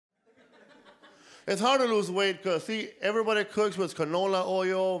It's hard to lose weight because, see, everybody cooks with canola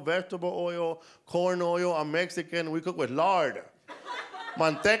oil, vegetable oil, corn oil. I'm Mexican. We cook with lard.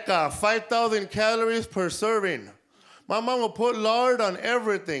 Manteca, 5,000 calories per serving. My mom would put lard on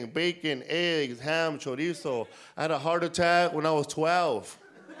everything. Bacon, eggs, ham, chorizo. I had a heart attack when I was 12.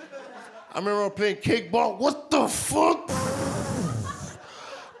 I remember playing kickball. What the fuck?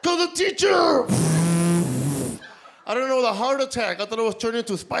 Call the teacher! I didn't know the heart attack. I thought it was turning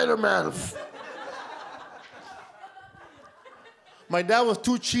into Spider-Man. My dad was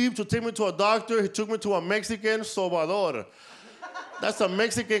too cheap to take me to a doctor. He took me to a Mexican sobador. That's a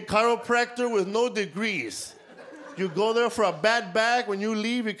Mexican chiropractor with no degrees. You go there for a bad back. When you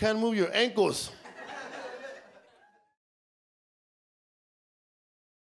leave, you can't move your ankles.